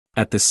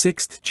At the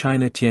 6th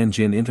China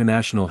Tianjin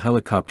International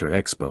Helicopter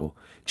Expo,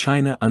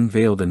 China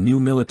unveiled a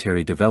new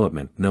military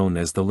development known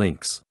as the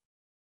Lynx.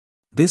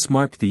 This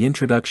marked the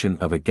introduction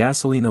of a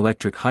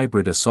gasoline-electric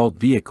hybrid assault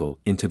vehicle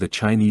into the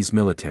Chinese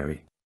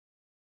military.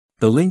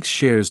 The Lynx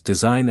shares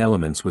design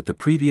elements with the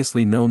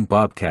previously known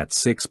Bobcat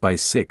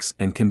 6x6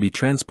 and can be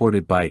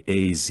transported by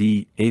a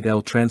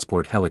Z-8L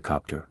transport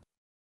helicopter.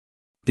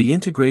 The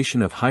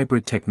integration of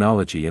hybrid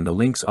technology in the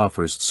Lynx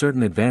offers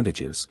certain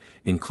advantages,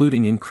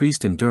 including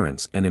increased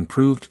endurance and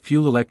improved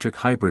fuel-electric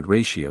hybrid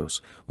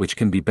ratios, which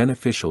can be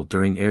beneficial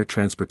during air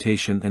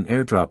transportation and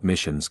airdrop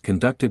missions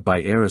conducted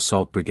by air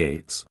assault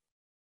brigades.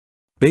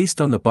 Based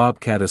on the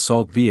Bobcat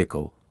assault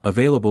vehicle,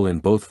 available in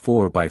both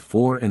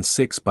 4x4 and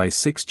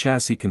 6x6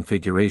 chassis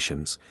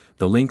configurations,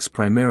 the Lynx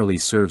primarily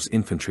serves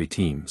infantry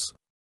teams.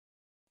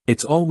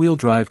 Its all-wheel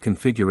drive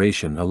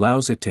configuration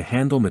allows it to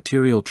handle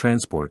material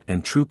transport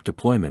and troop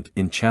deployment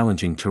in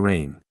challenging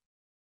terrain.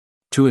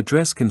 To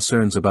address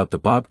concerns about the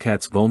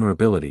Bobcat's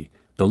vulnerability,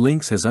 the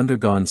Lynx has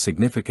undergone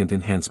significant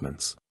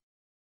enhancements.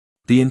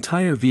 The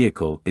entire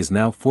vehicle is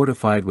now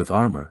fortified with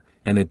armor,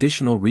 and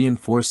additional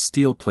reinforced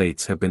steel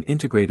plates have been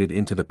integrated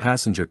into the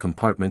passenger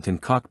compartment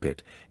and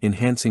cockpit,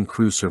 enhancing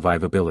crew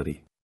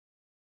survivability.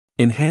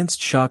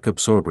 Enhanced shock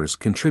absorbers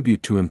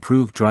contribute to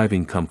improved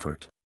driving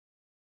comfort.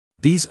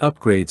 These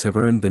upgrades have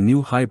earned the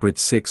new hybrid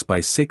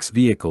 6x6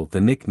 vehicle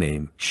the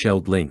nickname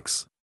Shelled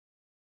Lynx.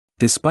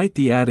 Despite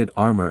the added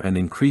armor and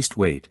increased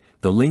weight,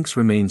 the Lynx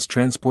remains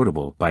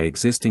transportable by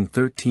existing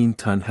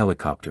 13-ton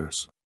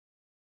helicopters.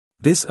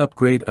 This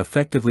upgrade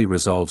effectively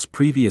resolves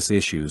previous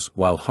issues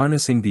while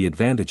harnessing the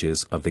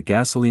advantages of the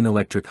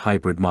gasoline-electric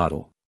hybrid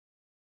model.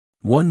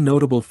 One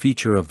notable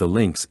feature of the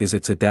Lynx is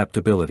its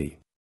adaptability.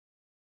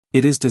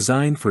 It is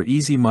designed for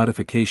easy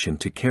modification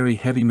to carry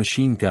heavy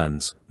machine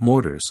guns,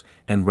 mortars,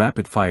 and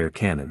rapid-fire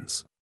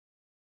cannons.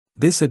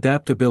 This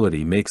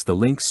adaptability makes the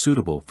Lynx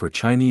suitable for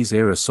Chinese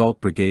air assault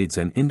brigades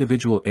and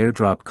individual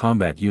airdrop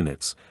combat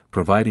units,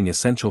 providing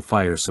essential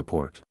fire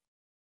support.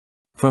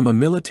 From a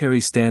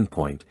military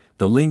standpoint,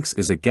 the Lynx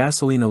is a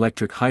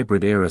gasoline-electric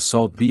hybrid air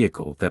assault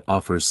vehicle that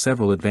offers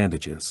several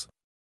advantages.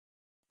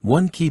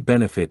 One key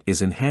benefit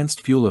is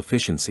enhanced fuel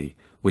efficiency,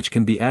 which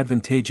can be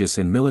advantageous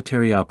in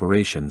military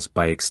operations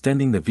by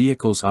extending the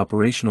vehicle's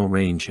operational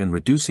range and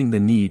reducing the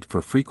need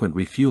for frequent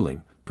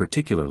refueling,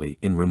 particularly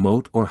in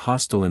remote or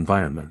hostile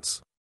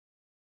environments.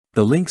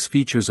 The Lynx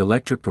features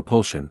electric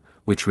propulsion,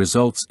 which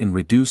results in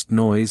reduced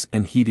noise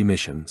and heat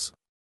emissions.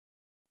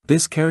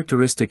 This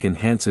characteristic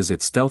enhances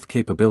its stealth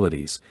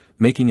capabilities,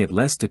 making it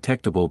less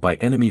detectable by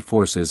enemy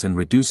forces and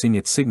reducing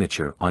its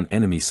signature on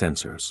enemy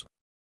sensors.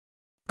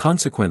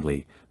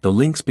 Consequently, the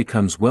Lynx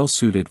becomes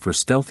well-suited for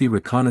stealthy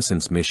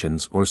reconnaissance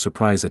missions or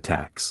surprise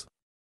attacks.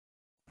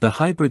 The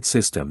hybrid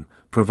system,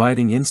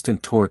 providing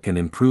instant torque and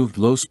improved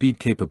low-speed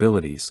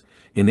capabilities,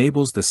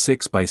 enables the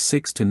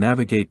 6x6 to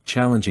navigate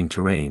challenging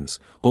terrains,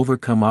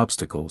 overcome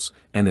obstacles,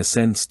 and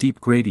ascend steep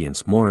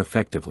gradients more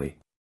effectively.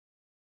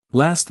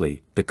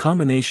 Lastly, the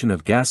combination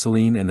of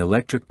gasoline and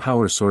electric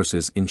power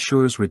sources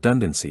ensures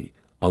redundancy,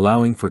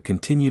 allowing for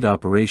continued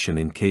operation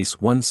in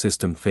case one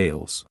system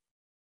fails.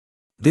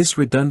 This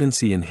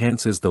redundancy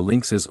enhances the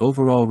Lynx's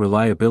overall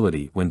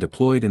reliability when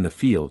deployed in the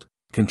field,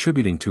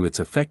 contributing to its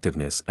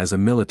effectiveness as a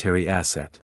military asset.